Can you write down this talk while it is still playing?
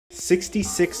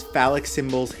66 phallic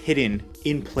symbols hidden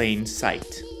in plain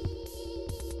sight.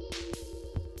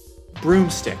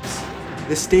 Broomsticks,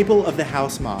 the staple of the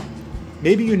house mom.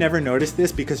 Maybe you never noticed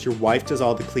this because your wife does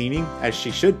all the cleaning, as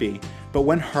she should be, but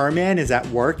when her man is at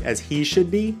work as he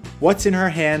should be, what's in her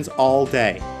hands all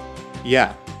day?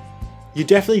 Yeah. You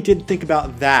definitely didn't think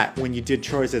about that when you did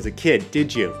chores as a kid,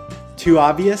 did you? Too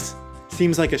obvious?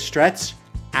 Seems like a stretch?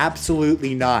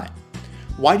 Absolutely not.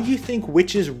 Why do you think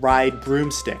witches ride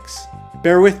broomsticks?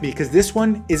 Bear with me because this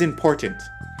one is important.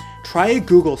 Try a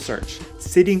Google search,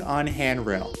 sitting on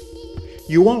handrail.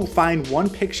 You won't find one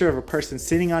picture of a person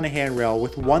sitting on a handrail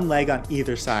with one leg on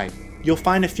either side. You'll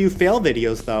find a few fail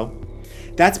videos though.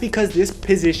 That's because this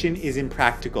position is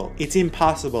impractical. It's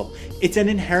impossible. It's an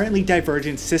inherently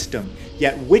divergent system,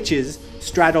 yet witches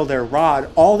straddle their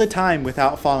rod all the time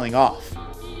without falling off.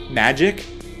 Magic?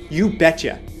 You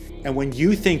betcha. And when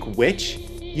you think witch,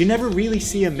 you never really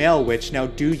see a male witch, now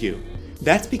do you?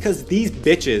 That's because these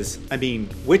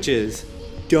witches,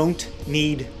 don't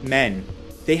need men.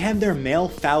 They have their male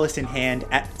phallus in hand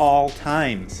at all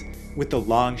times, with the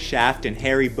long shaft and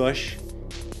hairy bush.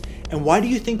 And why do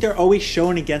you think they're always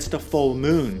shown against a full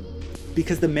moon?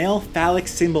 Because the male phallic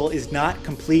symbol is not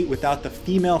complete without the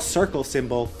female circle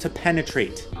symbol to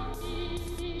penetrate.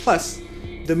 Plus,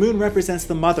 the moon represents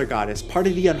the mother goddess, part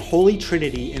of the unholy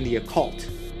trinity in the occult.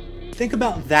 Think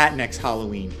about that next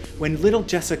Halloween, when little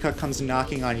Jessica comes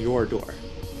knocking on your door.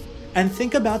 And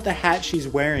think about the hat she's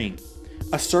wearing,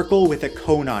 a circle with a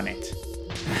cone on it.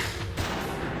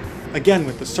 Again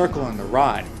with the circle on the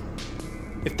rod.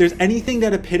 If there's anything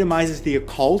that epitomizes the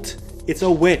occult, it's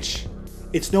a witch.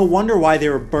 It's no wonder why they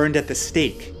were burned at the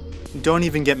stake. Don't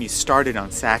even get me started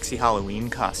on sexy Halloween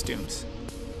costumes.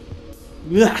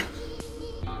 Ugh.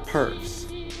 Pervs.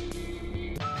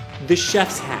 The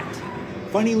chef's hat.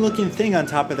 Funny looking thing on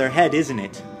top of their head, isn't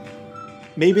it?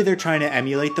 Maybe they're trying to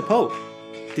emulate the Pope.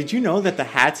 Did you know that the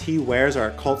hats he wears are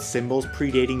occult symbols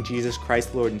predating Jesus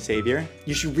Christ, Lord and Savior?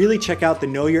 You should really check out the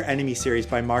Know Your Enemy series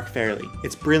by Mark Fairley.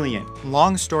 It's brilliant.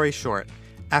 Long story short,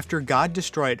 after God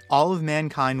destroyed all of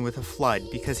mankind with a flood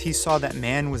because he saw that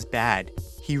man was bad,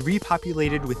 he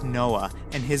repopulated with Noah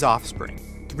and his offspring.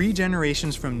 3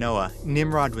 generations from Noah,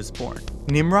 Nimrod was born.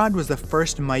 Nimrod was the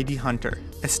first mighty hunter,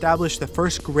 established the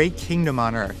first great kingdom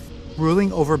on earth,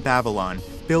 ruling over Babylon,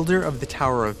 builder of the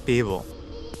Tower of Babel.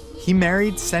 He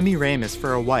married Semiramis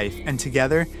for a wife, and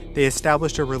together they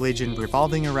established a religion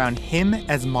revolving around him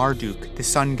as Marduk, the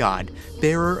sun god,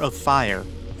 bearer of fire,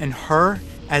 and her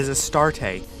as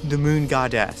Astarte, the moon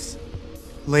goddess.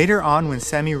 Later on, when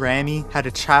Semiramis had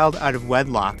a child out of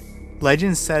wedlock,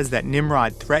 legend says that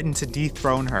Nimrod threatened to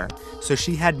dethrone her, so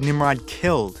she had Nimrod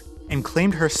killed and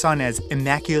claimed her son as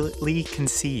immaculately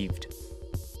conceived.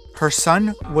 Her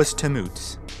son was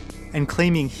Tammuz, and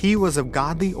claiming he was of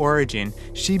godly origin,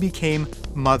 she became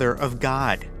Mother of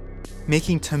God,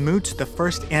 making Tammuz the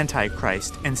first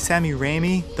Antichrist and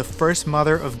Semiramis the first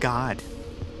Mother of God.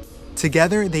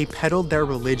 Together they peddled their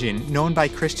religion, known by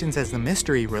Christians as the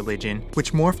Mystery Religion,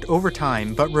 which morphed over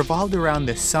time but revolved around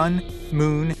the sun,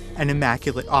 moon, and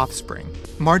immaculate offspring.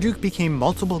 Marduk became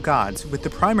multiple gods, with the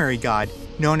primary god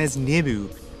known as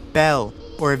Nibu, Bel,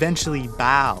 or eventually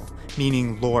Baal,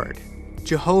 meaning Lord.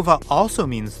 Jehovah also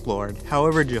means Lord,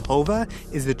 however Jehovah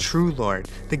is the true Lord,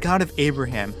 the God of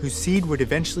Abraham, whose seed would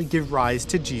eventually give rise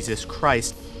to Jesus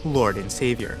Christ, Lord and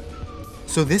Savior.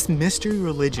 So this mystery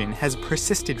religion has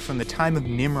persisted from the time of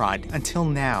Nimrod until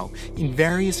now in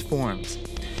various forms,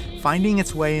 finding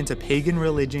its way into pagan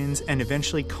religions and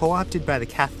eventually co-opted by the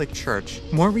Catholic Church,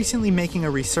 more recently making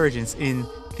a resurgence in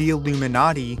the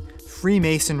Illuminati,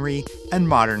 Freemasonry, and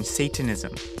modern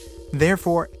Satanism.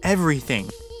 Therefore, everything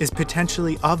is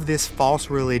potentially of this false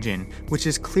religion, which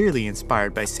is clearly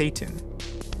inspired by Satan.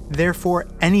 Therefore,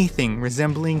 anything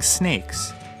resembling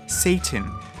snakes,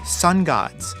 Satan, sun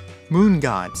gods, moon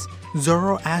gods,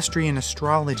 Zoroastrian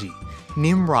astrology,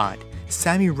 Nimrod,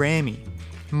 Semiramis,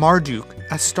 Marduk,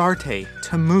 Astarte,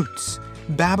 Tammuz,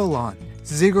 Babylon,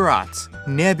 Ziggurats,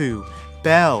 Nebu,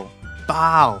 Bel,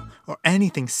 Baal, or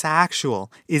anything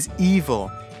sexual is evil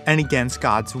and against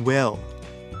God's will,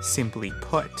 simply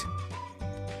put.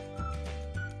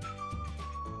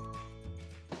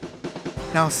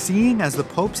 Now, seeing as the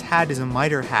Pope's hat is a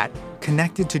mitre hat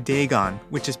connected to Dagon,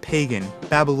 which is pagan,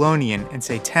 Babylonian, and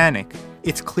satanic,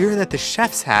 it's clear that the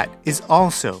chef's hat is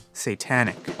also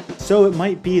satanic. So it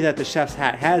might be that the chef's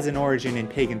hat has an origin in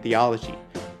pagan theology,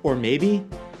 or maybe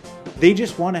they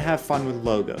just want to have fun with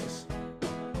logos.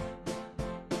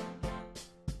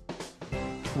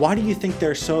 Why do you think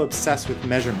they're so obsessed with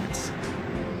measurements?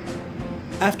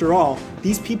 After all,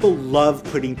 these people love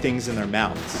putting things in their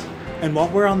mouths. And while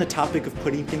we're on the topic of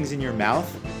putting things in your mouth,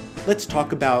 let's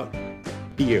talk about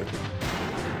beer.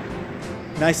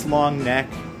 Nice long neck,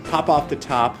 pop off the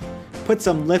top, put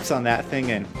some lips on that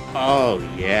thing and oh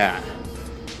yeah.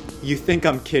 You think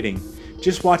I'm kidding.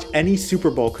 Just watch any Super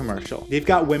Bowl commercial. They've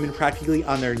got women practically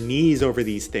on their knees over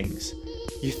these things.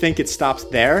 You think it stops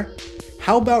there?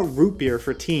 How about root beer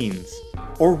for teens?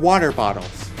 Or water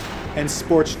bottles? And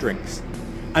sports drinks?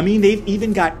 I mean, they've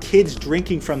even got kids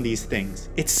drinking from these things.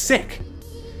 It's sick.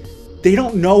 They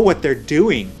don't know what they're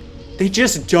doing. They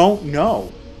just don't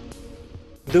know.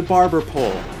 The barber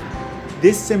pole.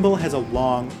 This symbol has a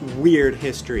long, weird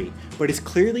history, but is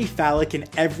clearly phallic in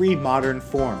every modern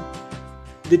form.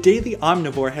 The Daily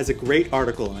Omnivore has a great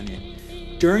article on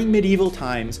it. During medieval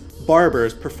times,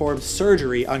 barbers performed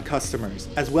surgery on customers,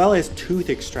 as well as tooth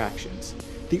extractions.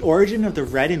 The origin of the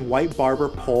red and white barber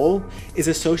pole is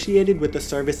associated with the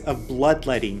service of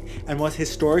bloodletting and was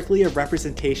historically a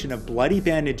representation of bloody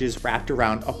bandages wrapped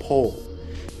around a pole.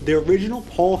 The original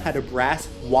pole had a brass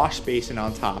wash basin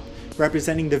on top,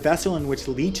 representing the vessel in which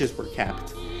leeches were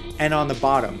kept, and on the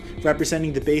bottom,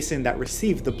 representing the basin that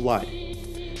received the blood.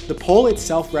 The pole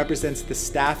itself represents the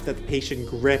staff that the patient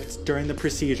gripped during the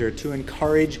procedure to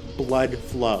encourage blood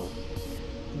flow.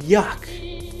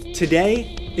 Yuck!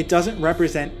 Today, it doesn't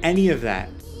represent any of that,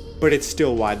 but it's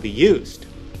still widely used.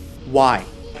 Why?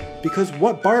 Because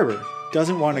what barber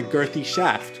doesn't want a girthy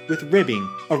shaft with ribbing,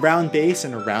 a round base,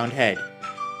 and a round head?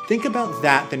 Think about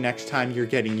that the next time you're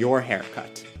getting your hair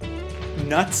cut.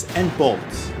 Nuts and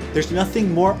bolts. There's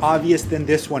nothing more obvious than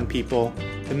this one, people.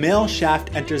 The male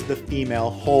shaft enters the female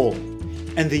hole,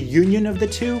 and the union of the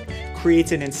two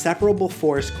creates an inseparable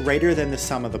force greater than the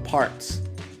sum of the parts.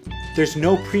 There's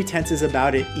no pretenses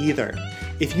about it either.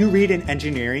 If you read an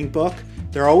engineering book,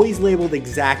 they're always labeled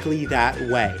exactly that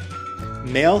way.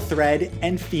 Male thread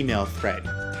and female thread.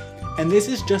 And this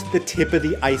is just the tip of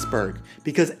the iceberg,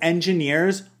 because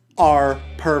engineers are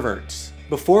perverts.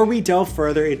 Before we delve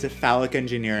further into phallic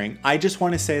engineering, I just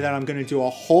want to say that I'm going to do a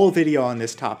whole video on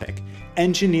this topic.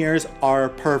 Engineers are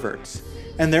perverts,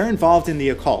 and they're involved in the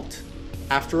occult.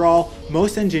 After all,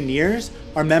 most engineers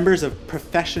are members of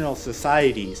professional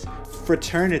societies,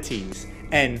 fraternities,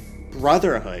 and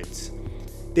brotherhoods.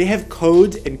 They have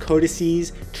codes and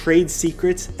codices, trade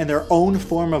secrets, and their own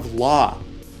form of law.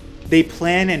 They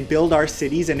plan and build our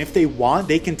cities, and if they want,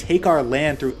 they can take our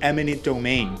land through eminent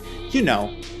domain. You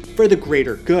know, for the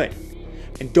greater good.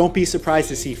 And don't be surprised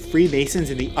to see Freemasons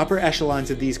in the upper echelons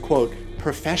of these, quote,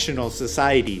 professional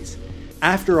societies.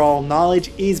 After all,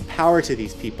 knowledge is power to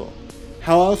these people.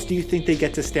 How else do you think they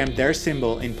get to stamp their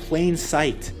symbol in plain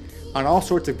sight on all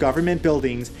sorts of government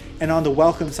buildings and on the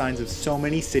welcome signs of so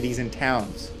many cities and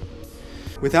towns?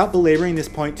 Without belaboring this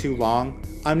point too long,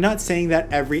 I'm not saying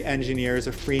that every engineer is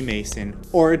a Freemason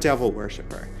or a devil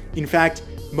worshipper. In fact,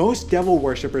 most devil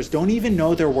worshippers don't even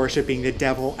know they're worshiping the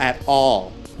devil at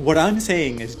all. What I'm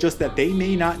saying is just that they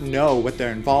may not know what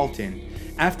they're involved in.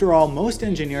 After all, most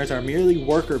engineers are merely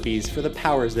worker bees for the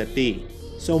powers that be.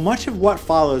 So much of what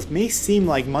follows may seem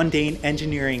like mundane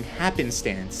engineering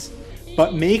happenstance.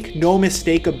 But make no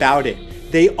mistake about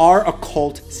it, they are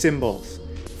occult symbols.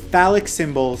 Phallic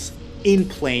symbols in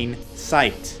plain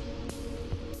sight.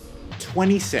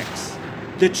 26.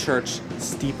 The church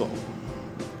steeple.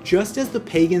 Just as the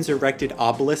pagans erected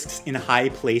obelisks in high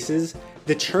places,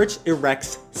 the church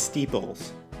erects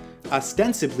steeples,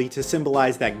 ostensibly to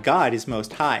symbolize that God is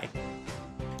most high.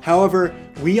 However,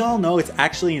 we all know it's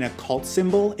actually an occult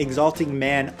symbol exalting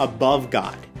man above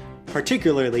God,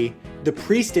 particularly the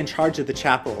priest in charge of the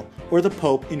chapel or the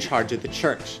pope in charge of the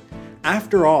church.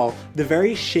 After all, the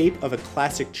very shape of a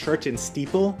classic church and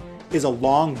steeple is a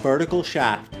long vertical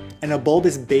shaft and a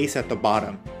bulbous base at the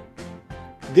bottom.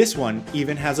 This one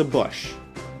even has a bush.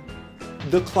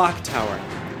 The clock tower.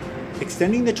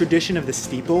 Extending the tradition of the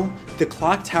steeple, the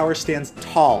clock tower stands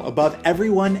tall above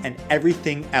everyone and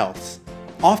everything else.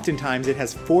 Oftentimes it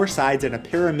has 4 sides and a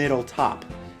pyramidal top,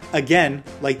 again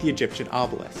like the Egyptian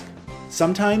obelisk.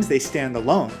 Sometimes they stand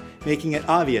alone, making it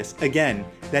obvious, again,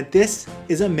 that this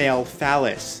is a male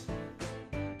phallus.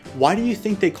 Why do you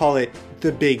think they call it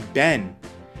the Big Ben?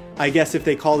 I guess if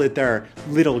they called it their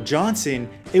Little Johnson,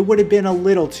 it would have been a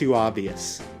little too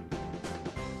obvious.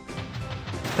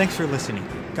 Thanks for listening.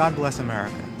 God bless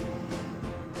America.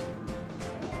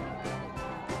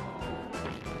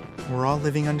 We're all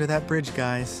living under that bridge,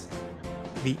 guys.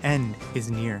 The end is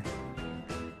near.